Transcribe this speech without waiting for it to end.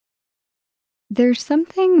There's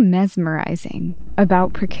something mesmerizing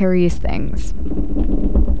about precarious things.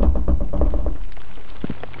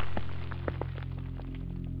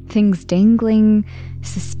 Things dangling,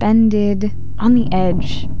 suspended, on the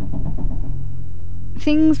edge.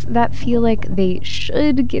 Things that feel like they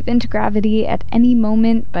should give into gravity at any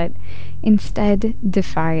moment, but instead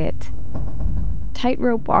defy it.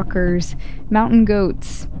 Tightrope walkers, mountain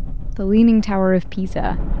goats, the Leaning Tower of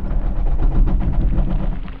Pisa.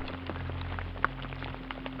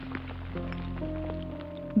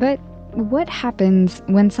 But what happens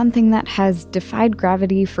when something that has defied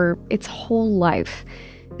gravity for its whole life,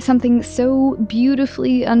 something so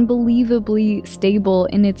beautifully, unbelievably stable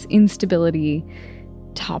in its instability,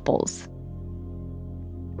 topples?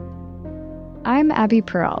 I'm Abby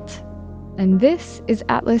Peralt, and this is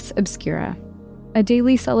Atlas Obscura, a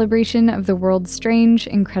daily celebration of the world's strange,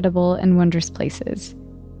 incredible, and wondrous places.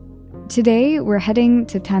 Today, we're heading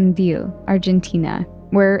to Tandil, Argentina,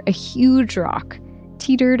 where a huge rock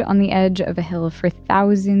teetered on the edge of a hill for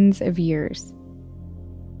thousands of years.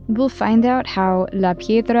 We'll find out how La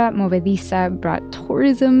Piedra Movediza brought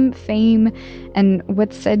tourism, fame, and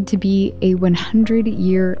what's said to be a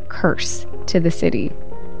 100-year curse to the city.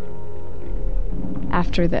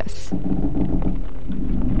 After this.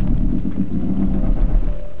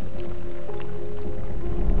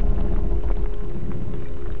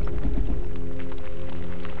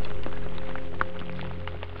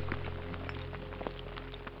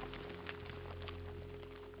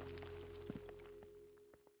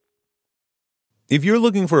 If you're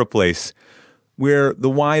looking for a place where the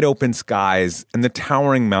wide open skies and the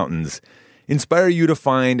towering mountains inspire you to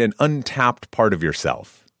find an untapped part of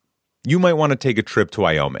yourself, you might want to take a trip to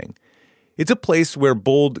Wyoming. It's a place where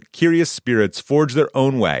bold, curious spirits forge their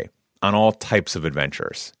own way on all types of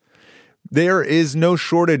adventures. There is no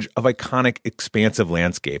shortage of iconic, expansive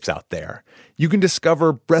landscapes out there. You can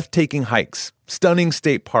discover breathtaking hikes, stunning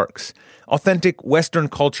state parks, authentic Western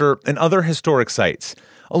culture, and other historic sites,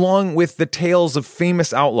 along with the tales of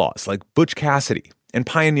famous outlaws like Butch Cassidy and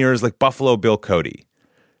pioneers like Buffalo Bill Cody.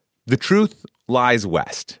 The truth lies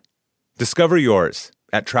west. Discover yours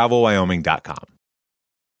at travelwyoming.com.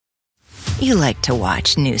 You like to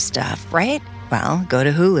watch new stuff, right? Well, go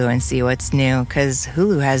to Hulu and see what's new, because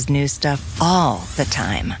Hulu has new stuff all the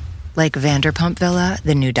time. Like Vanderpump Villa,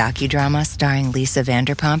 the new docudrama starring Lisa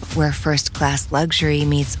Vanderpump, where first-class luxury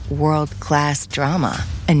meets world-class drama.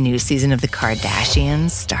 A new season of The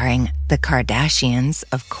Kardashians starring The Kardashians,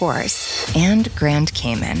 of course. And Grand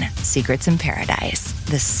Cayman, Secrets in Paradise,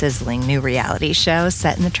 the sizzling new reality show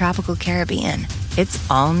set in the tropical Caribbean. It's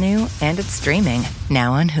all new and it's streaming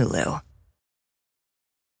now on Hulu.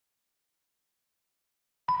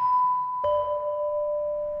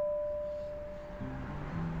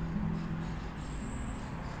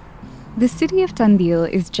 The city of Tandil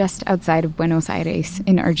is just outside of Buenos Aires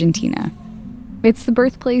in Argentina. It's the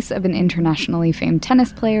birthplace of an internationally famed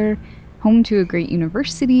tennis player, home to a great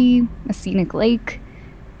university, a scenic lake.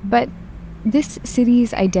 But this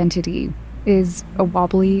city's identity is a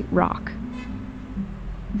wobbly rock.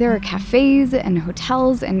 There are cafes and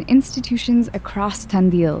hotels and institutions across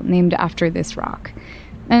Tandil named after this rock.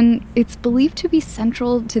 And it's believed to be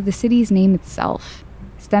central to the city's name itself,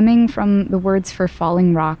 stemming from the words for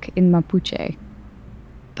falling rock in Mapuche.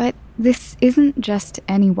 But this isn't just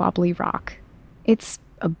any wobbly rock. It's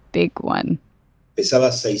a big one.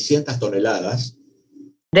 Pesaba 600 toneladas.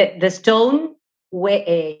 The stone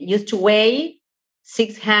used to weigh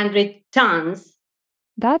 600 tons.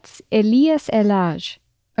 That's Elias Elage,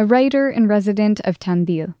 a writer and resident of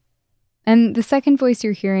Tandil. And the second voice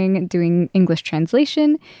you're hearing doing English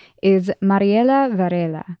translation is Mariela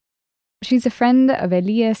Varela. She's a friend of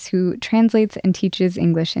Elias who translates and teaches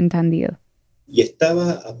English in Tandil. Y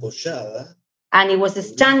estaba apoyada. And it was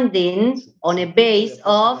standing on a base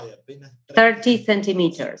of 30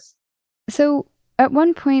 centimeters. So at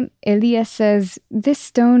one point, Elias says this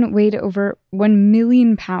stone weighed over 1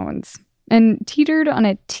 million pounds and teetered on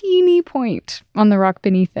a teeny point on the rock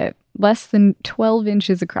beneath it, less than 12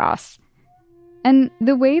 inches across. And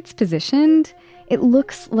the way it's positioned, it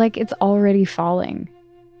looks like it's already falling.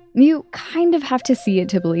 You kind of have to see it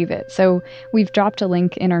to believe it, so we've dropped a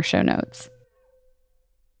link in our show notes.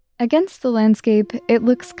 Against the landscape, it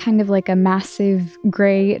looks kind of like a massive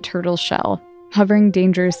gray turtle shell, hovering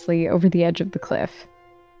dangerously over the edge of the cliff.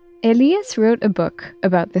 Elias wrote a book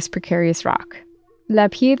about this precarious rock, La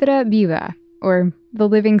Piedra Viva, or The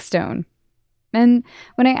Living Stone. And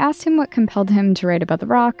when I asked him what compelled him to write about the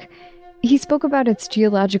rock, he spoke about its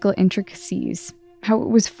geological intricacies, how it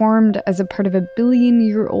was formed as a part of a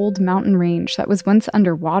billion-year-old mountain range that was once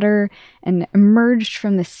underwater and emerged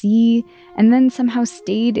from the sea and then somehow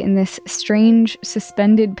stayed in this strange,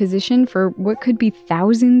 suspended position for what could be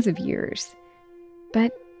thousands of years.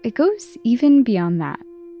 But it goes even beyond that.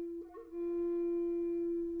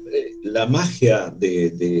 La magia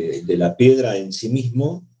de la piedra en sí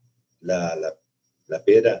mismo, la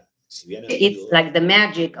piedra. It's like the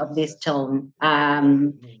magic of this stone.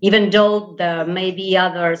 Even though there may be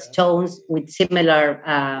other stones with similar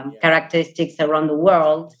characteristics around the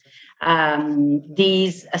world,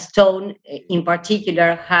 this stone in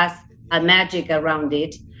particular has a magic around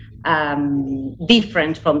it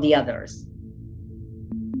different from the others.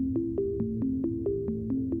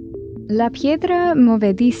 La Piedra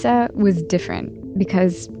Movediza was different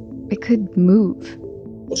because it could move.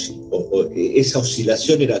 Esa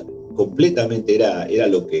oscilación era completamente era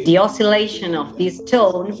lo que. The oscillation of this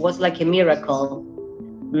stone was like a miracle,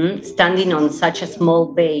 standing on such a small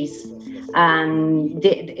base, and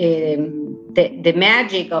the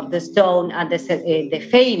magic of the stone and the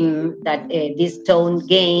fame that this stone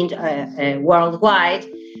gained worldwide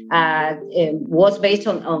was based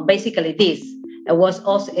on basically this. It was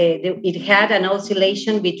also it had an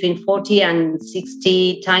oscillation between 40 and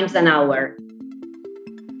 60 times an hour.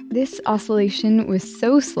 This oscillation was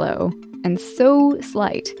so slow and so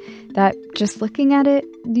slight that just looking at it,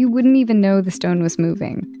 you wouldn't even know the stone was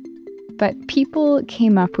moving. But people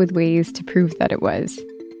came up with ways to prove that it was.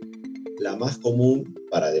 La más común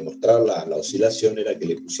para demostrar la oscilación era que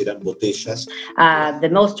le pusieran botellas. The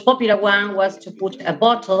most popular one was to put a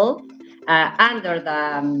bottle under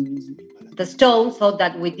the stone so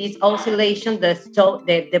that with this oscillation,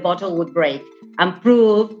 the bottle would break and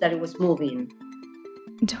prove that it was moving.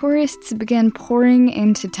 Tourists began pouring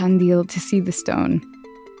into Tandil to see the stone.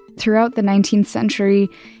 Throughout the 19th century,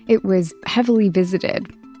 it was heavily visited,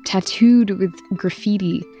 tattooed with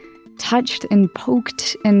graffiti, touched and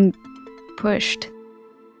poked and pushed.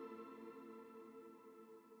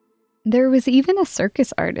 There was even a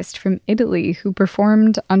circus artist from Italy who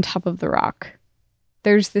performed on top of the rock.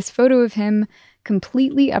 There's this photo of him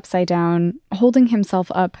completely upside down, holding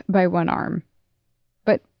himself up by one arm.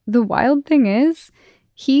 But the wild thing is,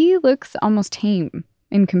 he looks almost tame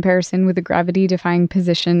in comparison with the gravity-defying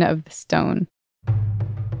position of the stone.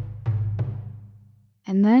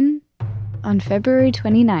 And then, on February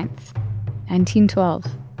 29th, 1912,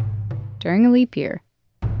 during a leap year,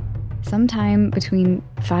 sometime between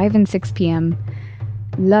 5 and 6 p.m.,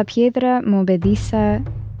 La Piedra Movediza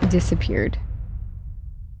disappeared.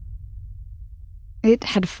 It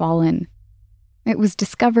had fallen. It was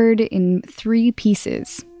discovered in 3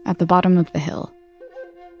 pieces at the bottom of the hill.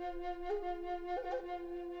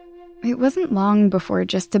 It wasn't long before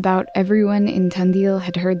just about everyone in Tandil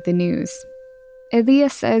had heard the news.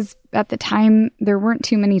 Elias says at the time there weren't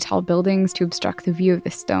too many tall buildings to obstruct the view of the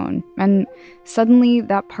stone, and suddenly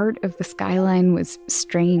that part of the skyline was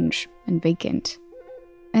strange and vacant.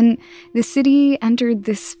 And the city entered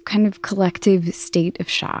this kind of collective state of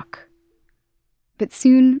shock. But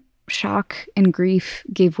soon, shock and grief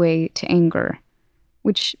gave way to anger,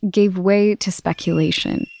 which gave way to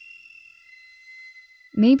speculation.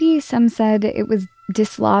 Maybe some said it was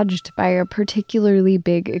dislodged by a particularly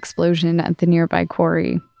big explosion at the nearby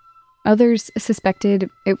quarry. Others suspected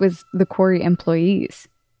it was the quarry employees.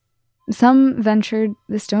 Some ventured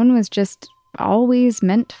the stone was just always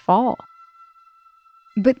meant to fall.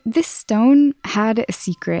 But this stone had a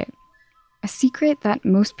secret that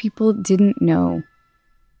most people didn't know.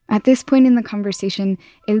 At this point in the conversation,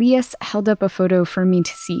 Elias held up a photo for me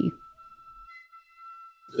to see.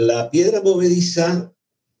 La piedra movediza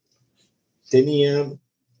tenía,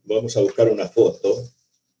 vamos a buscar una foto.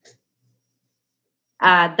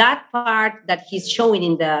 That part that he's showing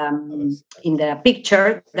in the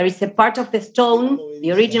picture, there is a part of the stone,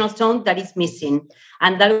 the original stone, that is missing,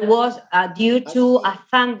 and that was due to a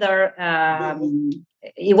thunder.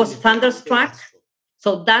 It was thunderstruck,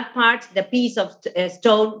 so that part, the piece of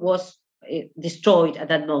stone, was destroyed at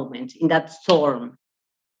that moment in that storm.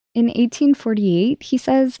 In 1848, he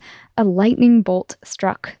says, a lightning bolt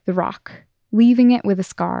struck the rock, leaving it with a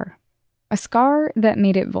scar that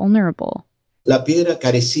made it vulnerable. La piedra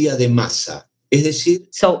carecía de masa, es decir.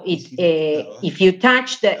 So if you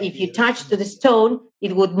touched the stone,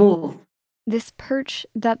 it would move. This perch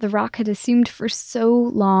that the rock had assumed for so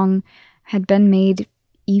long had been made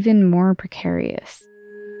even more precarious.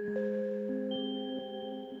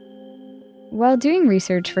 While doing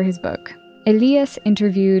research for his book, Elias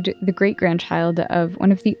interviewed the great-grandchild of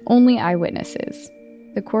one of the only eyewitnesses,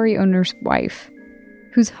 the quarry owner's wife,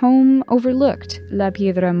 whose home overlooked La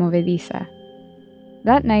Piedra Movediza.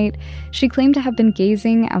 That night, she claimed to have been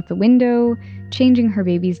gazing out the window, changing her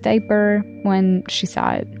baby's diaper, when she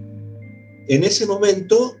saw it. En ese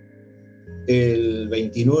momento, el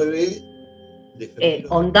 29 de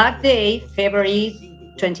febrero, On that day, February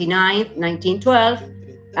 29, 1912,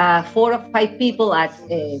 4 or 5 people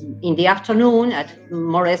in the afternoon, at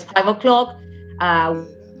more or less 5 o'clock,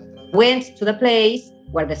 went to the place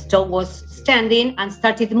where the stone was standing and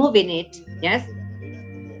started moving it, yes?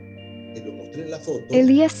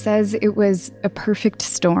 Elias says it was a perfect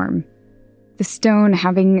storm. The stone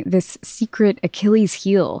having this secret Achilles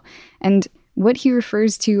heel, and what he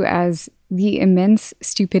refers to as the immense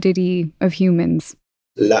stupidity of humans.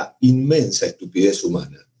 La inmensa estupidez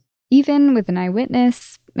humana. Even with an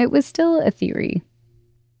eyewitness, it was still a theory.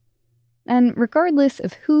 And regardless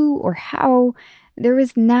of who or how, there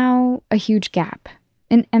was now a huge gap,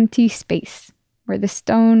 an empty space, where the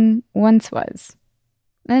stone once was.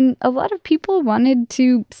 And a lot of people wanted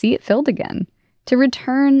to see it filled again, to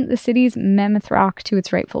return the city's mammoth rock to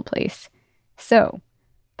its rightful place. So,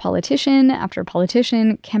 politician after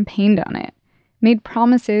politician campaigned on it, made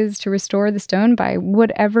promises to restore the stone by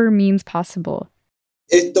whatever means possible.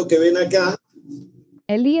 Esto que ven acá,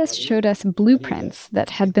 Elias showed us blueprints that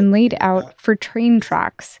had been laid out for train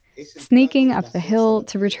tracks, snaking up the hill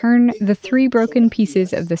to return the 3 broken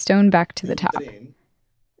pieces of the stone back to the top.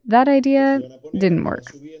 That idea didn't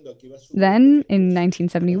work. Then, in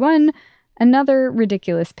 1971, another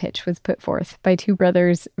ridiculous pitch was put forth by 2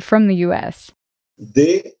 brothers from the US.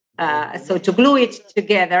 So to glue it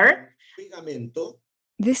together.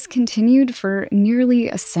 This continued for nearly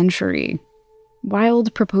a century.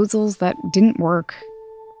 Wild proposals that didn't work.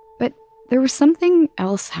 But there was something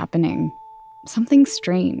else happening. Something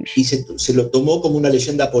strange. Y se lo tomó como una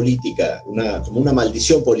leyenda política, como una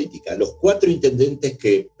maldición política. Los 4 intendentes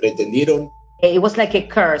que pretendieron. It was like a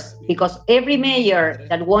curse, because every mayor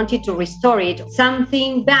that wanted to restore it,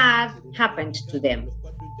 something bad happened to them.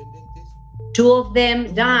 2 of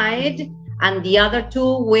them died, and the other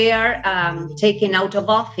 2 were taken out of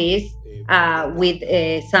office with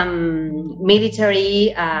some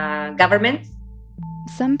military governments.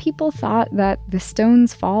 Some people thought that the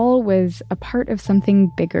stone's fall was a part of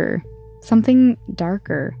something bigger, something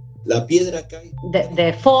darker.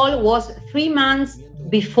 The fall was 3 months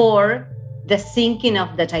before the sinking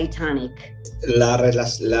of the Titanic. La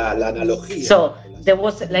analogía. So there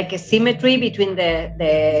was like a symmetry between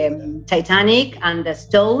the Titanic and the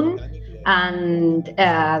stone. And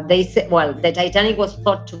they said, well, the Titanic was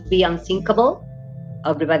thought to be unsinkable.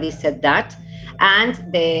 Everybody said that. And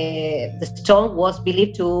the stone was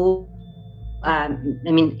believed to,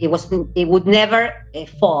 it would never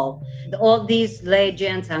fall. All these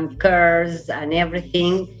legends and curses and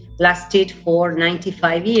everything lasted for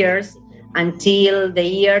 95 years until the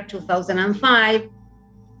year 2005.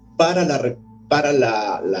 Para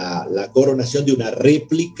la coronación de una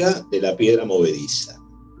réplica de la piedra movediza.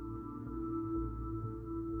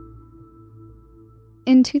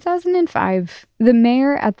 In 2005, the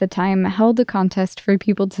mayor at the time held a contest for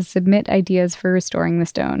people to submit ideas for restoring the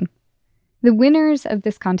stone. The winners of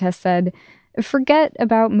this contest said, forget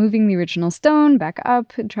about moving the original stone back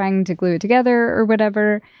up, trying to glue it together or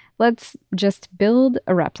whatever. Let's just build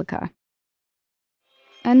a replica.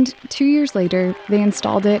 And 2 years later, they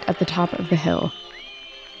installed it at the top of the hill.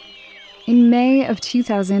 In May of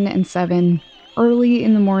 2007, early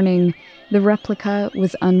in the morning, the replica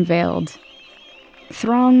was unveiled.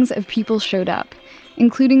 Throngs of people showed up,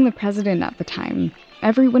 including the president at the time,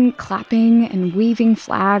 everyone clapping and waving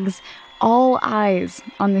flags, all eyes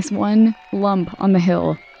on this one lump on the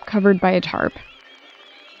hill, covered by a tarp.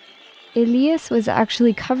 Elias was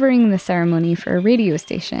actually covering the ceremony for a radio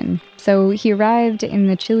station, so he arrived in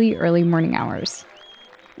the chilly early morning hours.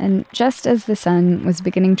 And just as the sun was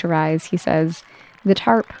beginning to rise, he says, the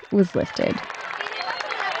tarp was lifted.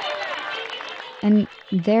 And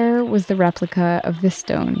there was the replica of the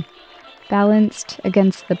stone, balanced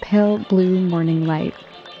against the pale blue morning light.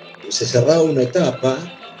 Se cerraba una etapa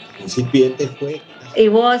incipiente fue.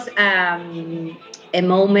 It was a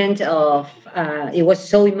moment of, it was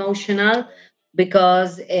so emotional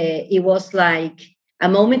because it was like a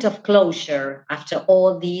moment of closure after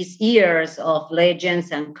all these years of legends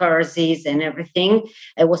and curses and everything.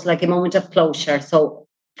 It was like a moment of closure. So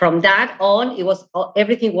from that on, it was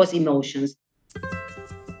everything was emotions.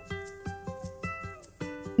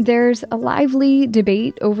 There's a lively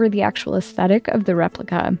debate over the actual aesthetic of the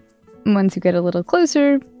replica. Once you get a little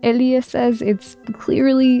closer, Elias says it's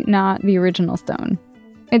clearly not the original stone.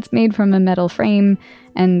 It's made from a metal frame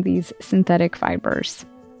and these synthetic fibers.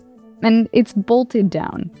 And it's bolted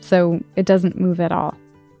down, so it doesn't move at all.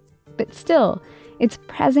 But still, its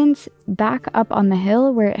presence back up on the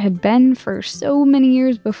hill where it had been for so many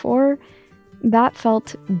years before, that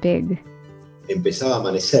felt big. Empezaba a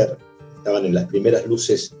amanecer, estaban en las primeras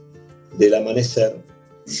luces del amanecer.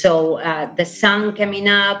 So the sun coming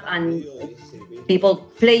up and people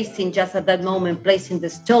placing just at that moment, placing the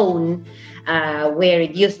stone where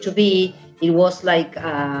it used to be. It was like,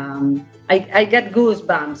 I get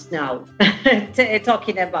goosebumps now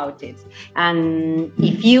talking about it. And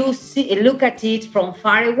if you look at it from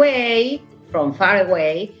far away,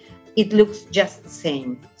 it looks just the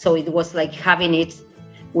same. So it was like having it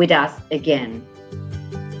with us again.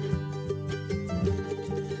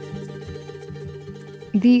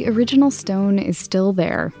 The original stone is still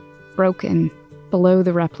there, broken, below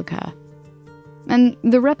the replica. And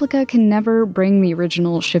the replica can never bring the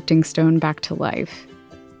original shifting stone back to life.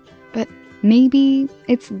 But maybe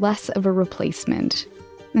it's less of a replacement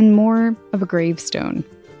and more of a gravestone,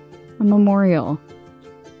 a memorial,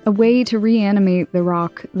 a way to reanimate the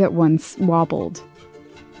rock that once wobbled.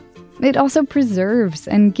 It also preserves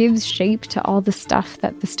and gives shape to all the stuff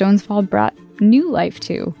that the stone's fall brought new life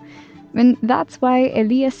to. And that's why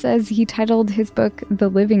Elias says he titled his book The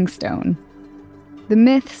Living Stone. The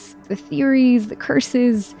myths, the theories, the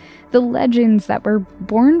curses, the legends that were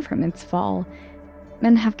born from its fall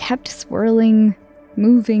and have kept swirling,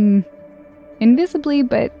 moving, invisibly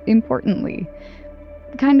but importantly,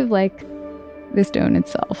 kind of like the stone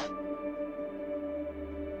itself.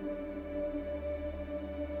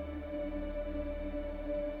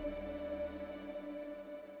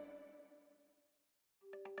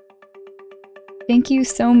 Thank you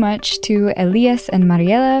so much to Elias and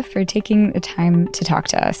Mariela for taking the time to talk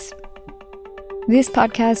to us. This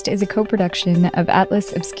podcast is a co-production of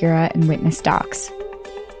Atlas Obscura and Witness Docs.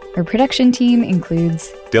 Our production team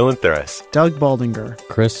includes Dylan Thuras, Doug Baldinger,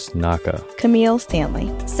 Chris Naka, Camille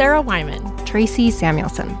Stanley, Sarah Wyman, Tracy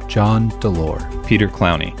Samuelson, John Delore, Peter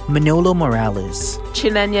Clowney, Manolo Morales,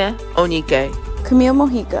 Chinenya Onike, Camille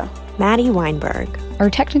Mojica, Maddie Weinberg. Our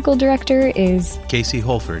technical director is Casey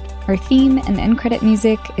Holford. Our theme and end credit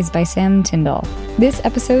music is by Sam Tyndall. This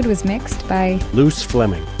episode was mixed by Luce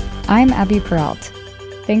Fleming. I'm Abby Peralt.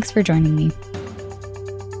 Thanks for joining me.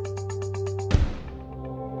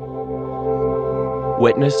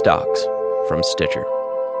 Witness Docs from Stitcher.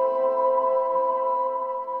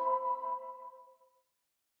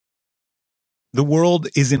 The world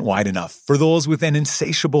isn't wide enough for those with an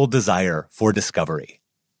insatiable desire for discovery.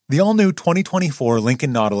 The all-new 2024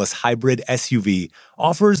 Lincoln Nautilus Hybrid SUV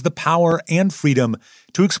offers the power and freedom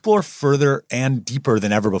to explore further and deeper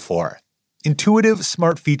than ever before. Intuitive,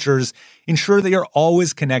 smart features ensure that you're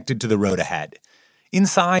always connected to the road ahead.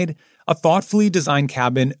 Inside, a thoughtfully designed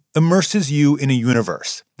cabin immerses you in a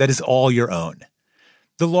universe that is all your own.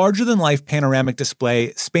 The larger-than-life panoramic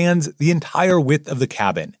display spans the entire width of the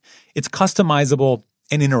cabin. It's customizable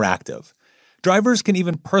and interactive. Drivers can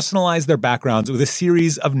even personalize their backgrounds with a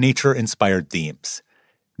series of nature-inspired themes.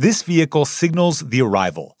 This vehicle signals the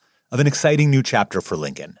arrival of an exciting new chapter for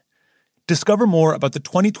Lincoln. Discover more about the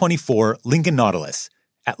 2024 Lincoln Nautilus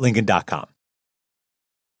at Lincoln.com.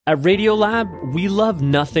 At Radiolab, we love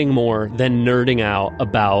nothing more than nerding out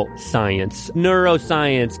about science,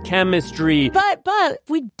 neuroscience, chemistry. But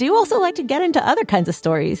we do also like to get into other kinds of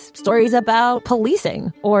stories. Stories about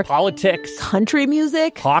policing or politics, country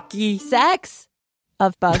music, hockey, sex,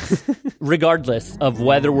 of bugs. Regardless of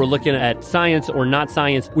whether we're looking at science or not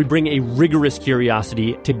science, we bring a rigorous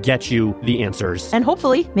curiosity to get you the answers. And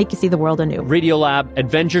hopefully make you see the world anew. Radiolab,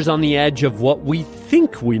 adventures on the edge of what we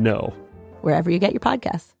think we know. Wherever you get your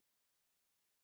podcasts.